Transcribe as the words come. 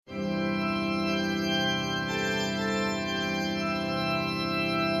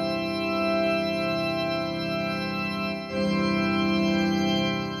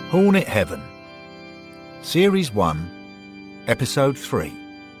Hornet Heaven, Series 1, Episode 3.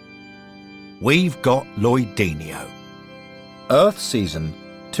 We've Got Lloydinho. Earth Season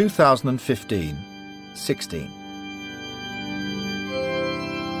 2015-16.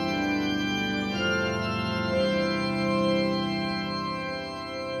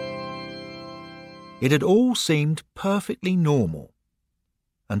 It had all seemed perfectly normal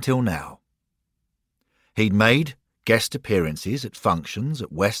until now. He'd made guest appearances at functions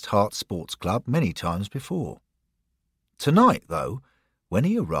at West Hart Sports Club many times before. Tonight, though, when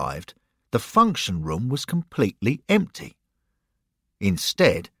he arrived, the function room was completely empty.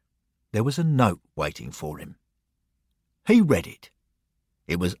 Instead, there was a note waiting for him. He read it.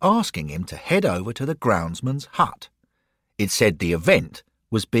 It was asking him to head over to the groundsman's hut. It said the event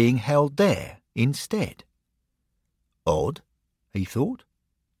was being held there instead. Odd, he thought,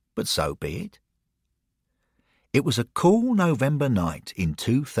 but so be it. It was a cool November night in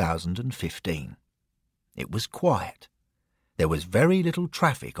 2015. It was quiet. There was very little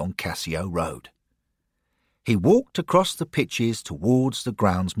traffic on Cassio Road. He walked across the pitches towards the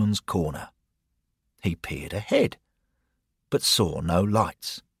groundsman's corner. He peered ahead, but saw no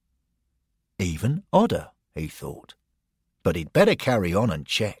lights. Even odder, he thought, but he'd better carry on and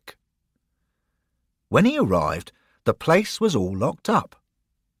check. When he arrived, the place was all locked up.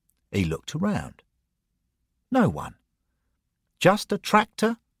 He looked around. No one. Just a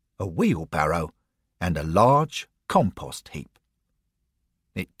tractor, a wheelbarrow, and a large compost heap.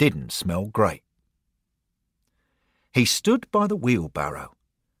 It didn't smell great. He stood by the wheelbarrow.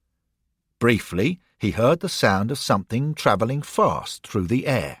 Briefly, he heard the sound of something travelling fast through the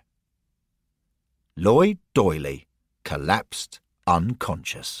air. Lloyd Doyley collapsed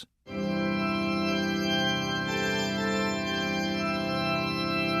unconscious.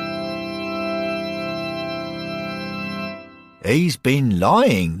 "He's been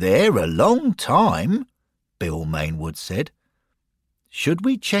lying there a long time," Bill Mainwood said. "Should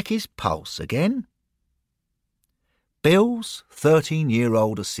we check his pulse again?" Bill's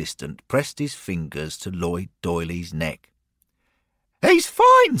 13-year-old assistant pressed his fingers to Lloyd Doyley's neck. "He's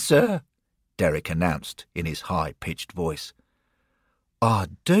fine, sir," Derek announced in his high-pitched voice. "I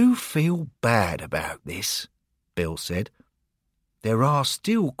do feel bad about this," Bill said. "There are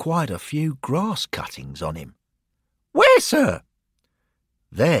still quite a few grass cuttings on him." "Where, sir?"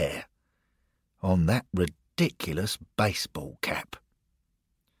 "There, on that ridiculous baseball cap."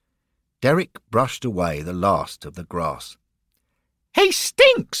 Derek brushed away the last of the grass. "He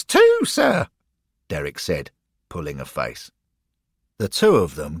stinks too, sir," Derek said, pulling a face. The two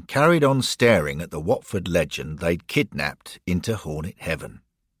of them carried on staring at the Watford legend they'd kidnapped into Hornet Heaven.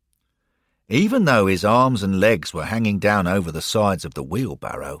 Even though his arms and legs were hanging down over the sides of the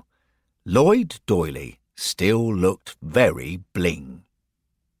wheelbarrow, Lloyd Doyley still looked very bling.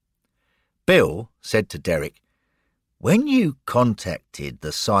 Bill said to Derek, "When you contacted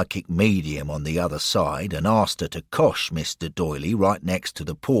the psychic medium on the other side and asked her to cosh Mr. Doyley right next to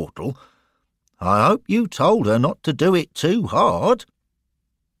the portal, I hope you told her not to do it too hard."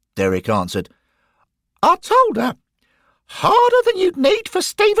 Derek answered, "I told her, harder than you'd need for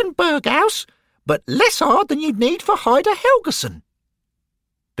Stephen Berghaus, but less hard than you'd need for Hyder Helgeson."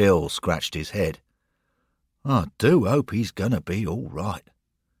 Bill scratched his head. "I do hope he's going to be all right.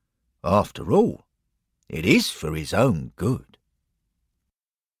 After all, it is for his own good."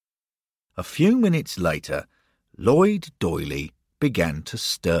 A few minutes later, Lloyd Doyley began to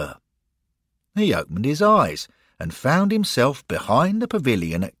stir. He opened his eyes and found himself behind the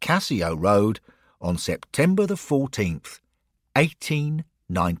pavilion at Cassio Road on September the 14th,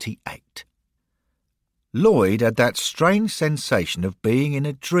 1898. Lloyd had that strange sensation of being in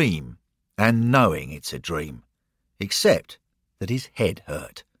a dream and knowing it's a dream, except that his head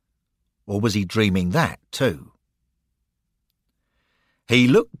hurt. Or was he dreaming that too? He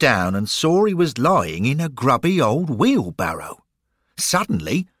looked down and saw he was lying in a grubby old wheelbarrow.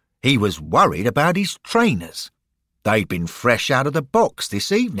 Suddenly, he was worried about his trainers. They'd been fresh out of the box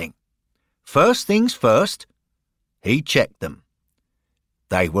this evening. First things first, he checked them.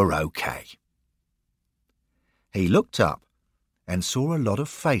 They were okay. He looked up and saw a lot of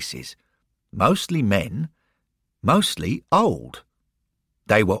faces, mostly men, mostly old.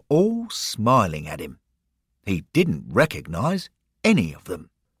 They were all smiling at him. He didn't recognise any of them.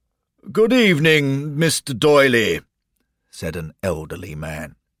 "Good evening, Mr. Doyley," said an elderly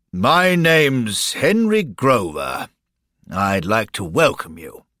man. "My name's Henry Grover. I'd like to welcome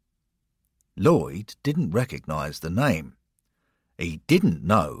you." Lloyd didn't recognise the name. He didn't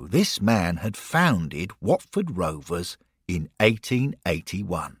know this man had founded Watford Rovers in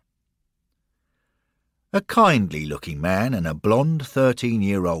 1881. A kindly-looking man and a blond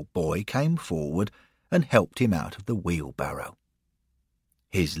 13-year-old boy came forward and helped him out of the wheelbarrow.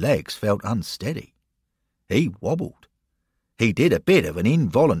 His legs felt unsteady. He wobbled. He did a bit of an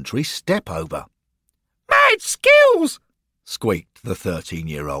involuntary step-over. "Mad skills!" squeaked the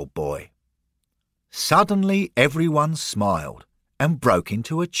 13-year-old boy. Suddenly everyone smiled and broke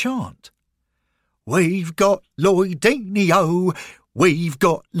into a chant. "We've got Lloydinho! We've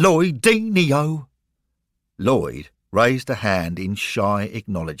got Lloydinho!" Lloyd raised a hand in shy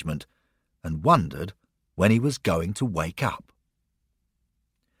acknowledgement and wondered when he was going to wake up.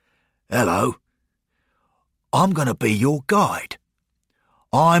 "Hello. I'm going to be your guide.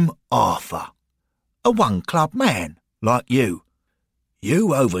 I'm Arthur, a one-club man like you.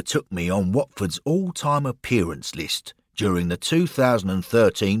 You overtook me on Watford's all-time appearance list during the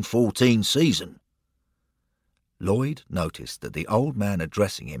 2013-14 season." Lloyd noticed that the old man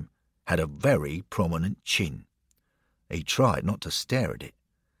addressing him had a very prominent chin. He tried not to stare at it.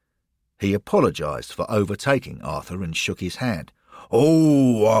 He apologised for overtaking Arthur and shook his hand.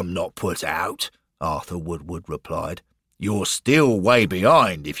 "Oh, I'm not put out," Arthur Woodward replied. "You're still way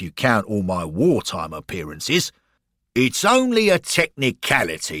behind if you count all my wartime appearances. It's only a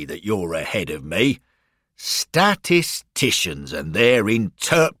technicality that you're ahead of me. Statisticians and their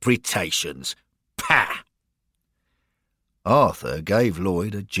interpretations. Pah!" Arthur gave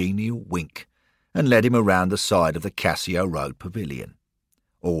Lloyd a genial wink and led him around the side of the Cassio Road pavilion.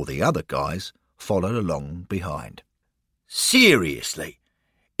 All the other guys followed along behind. "Seriously,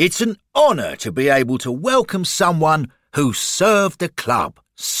 it's an honour to be able to welcome someone who served the club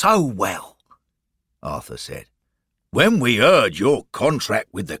so well," Arthur said. "When we heard your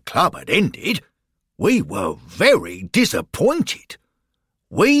contract with the club had ended, we were very disappointed.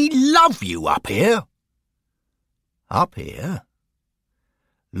 We love you up here." Up here?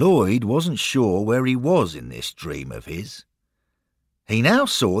 Lloyd wasn't sure where he was in this dream of his. He now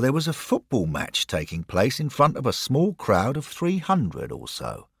saw there was a football match taking place in front of a small crowd of 300 or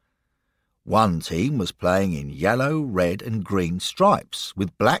so. One team was playing in yellow, red and green stripes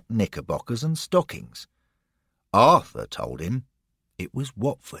with black knickerbockers and stockings. Arthur told him it was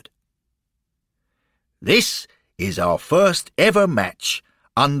Watford. "This is our first ever match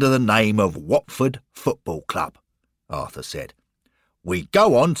under the name of Watford Football Club," Arthur said. "We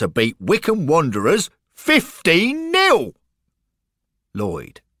go on to beat Wycombe Wanderers 15-0.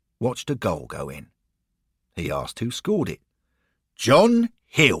 Lloyd watched a goal go in. He asked who scored it. "John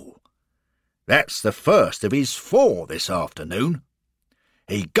Hill. That's the first of his 4 this afternoon.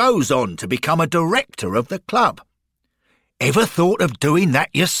 He goes on to become a director of the club. Ever thought of doing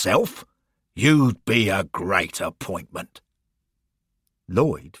that yourself? You'd be a great appointment."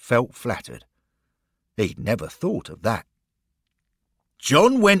 Lloyd felt flattered. He'd never thought of that.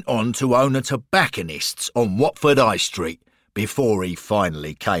 "John went on to own a tobacconist's on Watford High Street before he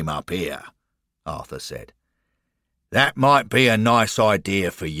finally came up here," Arthur said. "That might be a nice idea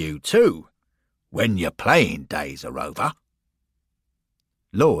for you too, when your playing days are over."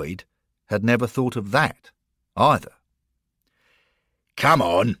 Lloyd had never thought of that either. "Come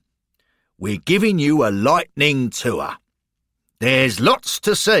on, we're giving you a lightning tour. There's lots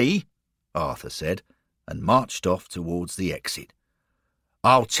to see," Arthur said, and marched off towards the exit.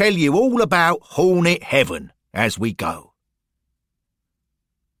 "I'll tell you all about Hornet Heaven as we go."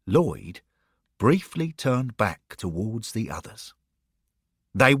 Lloyd briefly turned back towards the others.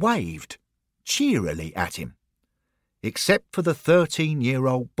 They waved cheerily at him, except for the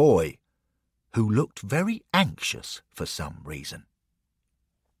 13-year-old boy, who looked very anxious for some reason.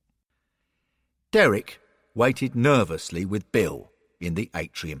 Derek waited nervously with Bill in the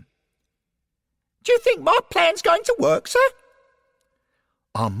atrium. "Do you think my plan's going to work, sir?"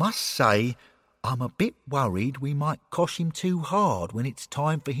 "I must say I'm a bit worried we might cosh him too hard when it's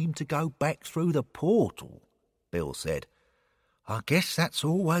time for him to go back through the portal," Bill said. "I guess that's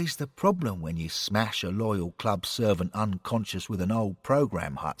always the problem when you smash a loyal club servant unconscious with an old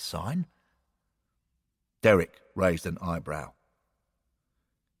programme hut sign." Derek raised an eyebrow.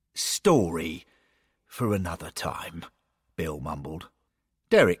 "Story for another time," Bill mumbled.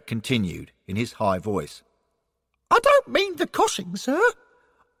 Derek continued in his high voice. "I don't mean the coshing, sir.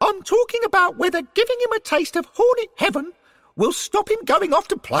 I'm talking about whether giving him a taste of Hornet Heaven will stop him going off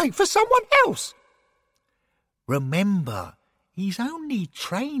to play for someone else." "Remember, he's only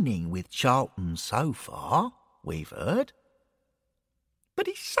training with Charlton so far, we've heard." "But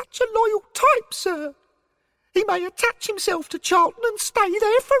he's such a loyal type, sir. He may attach himself to Charlton and stay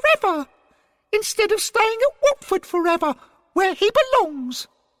there forever, instead of staying at Watford forever, where he belongs."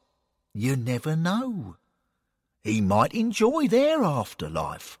 "You never know. He might enjoy their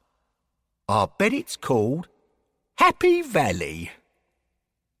afterlife." I bet it's called Happy Valley."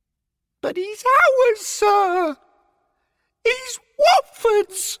 "But he's ours, sir. He's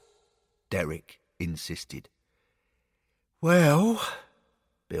Watford's," Derek insisted. "Well,"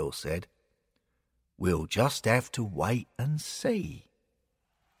 Bill said, "we'll just have to wait and see."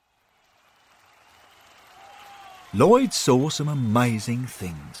 Lloyd saw some amazing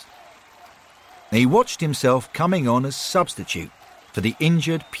things. He watched himself coming on as substitute for the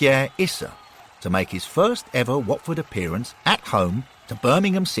injured Pierre Issa to make his first ever Watford appearance at home to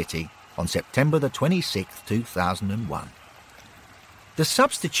Birmingham City on September the 26th, 2001. The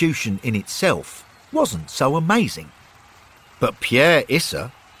substitution in itself wasn't so amazing, but Pierre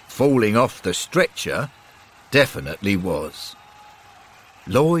Issa falling off the stretcher definitely was.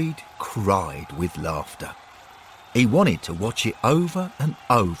 Lloyd cried with laughter. He wanted to watch it over and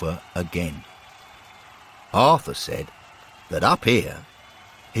over again. Arthur said that up here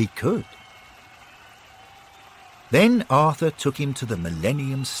he could. Then Arthur took him to the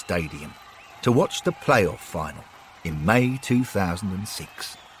Millennium Stadium to watch the playoff final in May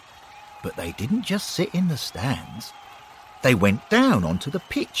 2006. But they didn't just sit in the stands. They went down onto the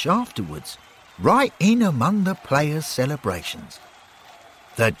pitch afterwards, right in among the players' celebrations.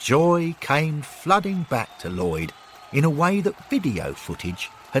 The joy came flooding back to Lloyd in a way that video footage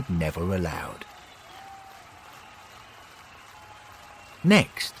had never allowed.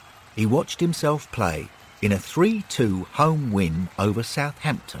 Next, he watched himself play in a 3-2 home win over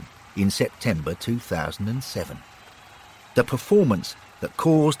Southampton in September 2007. The performance that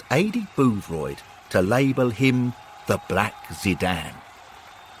caused Adi Boothroyd to label him the Black Zidane.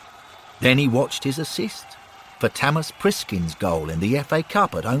 Then he watched his assist for Thomas Priskin's goal in the FA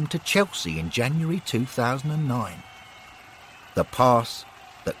Cup at home to Chelsea in January 2009. The pass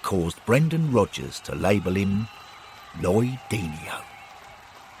that caused Brendan Rodgers to label him Lloydinho.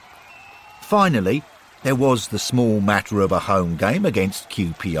 Finally, there was the small matter of a home game against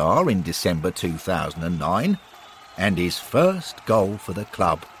QPR in December 2009 and his first goal for the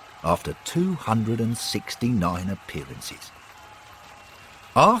club after 269 appearances.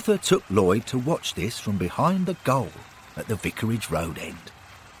 Arthur took Lloyd to watch this from behind the goal at the Vicarage Road end.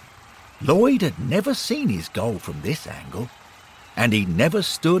 Lloyd had never seen his goal from this angle, and he never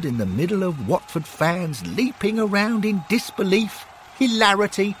stood in the middle of Watford fans leaping around in disbelief,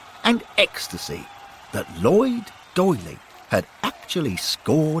 hilarity and ecstasy that Lloyd Doyley had actually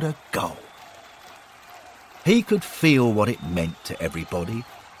scored a goal. He could feel what it meant to everybody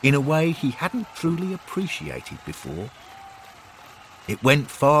in a way he hadn't truly appreciated before. It went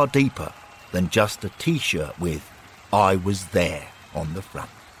far deeper than just a T-shirt with "I was there" on the front.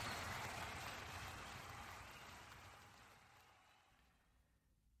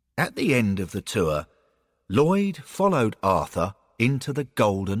 At the end of the tour, Lloyd followed Arthur into the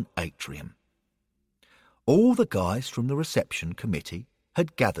Golden Atrium. All the guys from the reception committee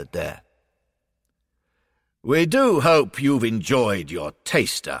had gathered there. "We do hope you've enjoyed your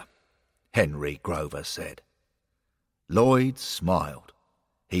taster," Henry Grover said. Lloyd smiled.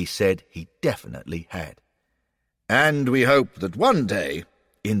 He said he definitely had. "And we hope that one day,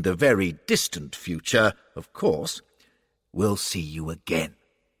 in the very distant future, of course, we'll see you again,"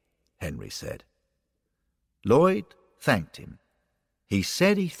 Henry said. Lloyd thanked him. He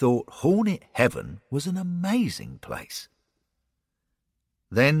said he thought Hornet Heaven was an amazing place.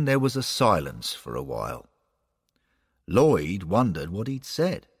 Then there was a silence for a while. Lloyd wondered what he'd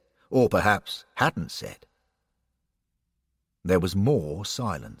said, or perhaps hadn't said. There was more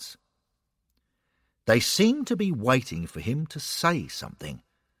silence. They seemed to be waiting for him to say something,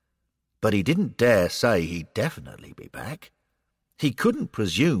 but he didn't dare say he'd definitely be back. He couldn't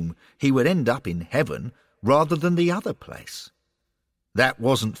presume he would end up in heaven rather than the other place. That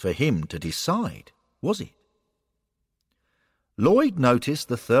wasn't for him to decide, was it? Lloyd noticed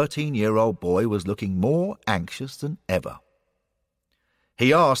the 13-year-old boy was looking more anxious than ever.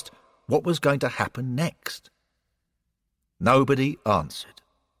 He asked what was going to happen next. Nobody answered.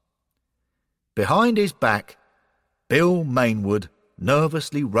 Behind his back, Bill Mainwood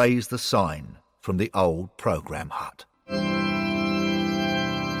nervously raised the sign from the old programme hut.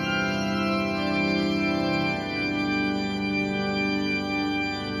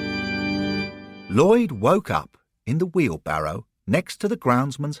 Lloyd woke up in the wheelbarrow next to the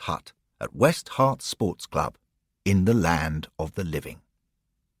groundsman's hut at West Hart Sports Club in the land of the living.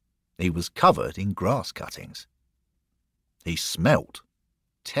 He was covered in grass cuttings. He smelt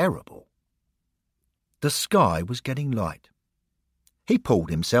terrible. The sky was getting light. He pulled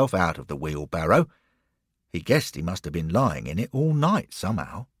himself out of the wheelbarrow. He guessed he must have been lying in it all night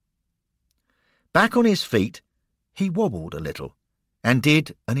somehow. Back on his feet, he wobbled a little and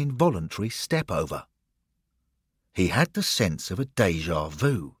did an involuntary step over. He had the sense of a déjà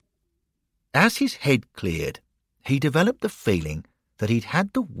vu. As his head cleared, he developed the feeling that he'd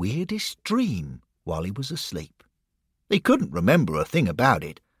had the weirdest dream while he was asleep. He couldn't remember a thing about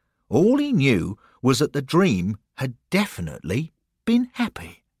it. All he knew was that the dream had definitely been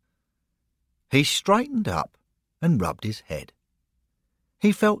happy. He straightened up and rubbed his head.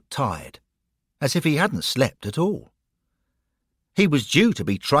 He felt tired, as if he hadn't slept at all. He was due to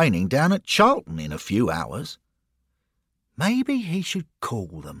be training down at Charlton in a few hours. Maybe he should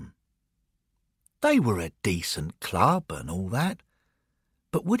call them. They were a decent club and all that,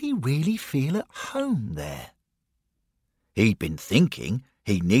 but would he really feel at home there? He'd been thinking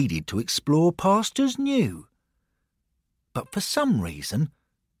he needed to explore pastures new. But for some reason,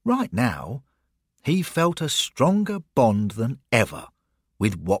 right now, he felt a stronger bond than ever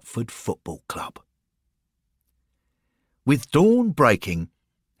with Watford Football Club. With dawn breaking,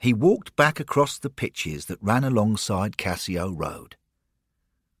 he walked back across the pitches that ran alongside Cassio Road.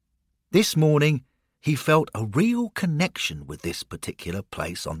 This morning, he felt a real connection with this particular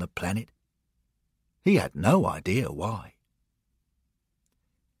place on the planet. He had no idea why.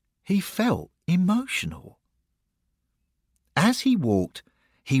 He felt emotional. As he walked,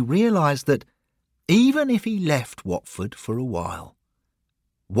 he realised that even if he left Watford for a while,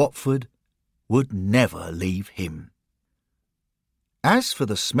 Watford would never leave him. As for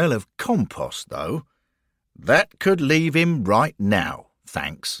the smell of compost, though, that could leave him right now,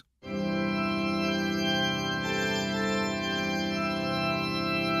 thanks.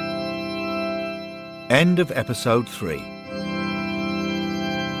 End of episode 3.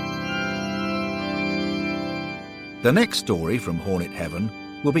 The next story from Hornet Heaven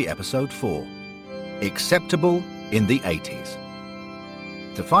will be episode 4, Acceptable in the 80s.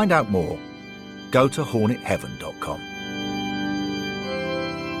 To find out more, go to hornetheaven.com.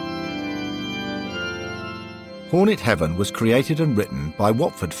 Hornet Heaven was created and written by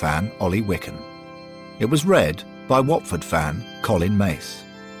Watford fan Ollie Wicken. It was read by Watford fan Colin Mace.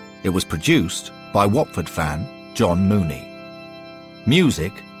 It was produced by Watford fan John Mooney.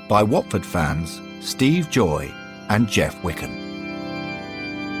 Music by Watford fans Steve Joy and Jeff Wicken.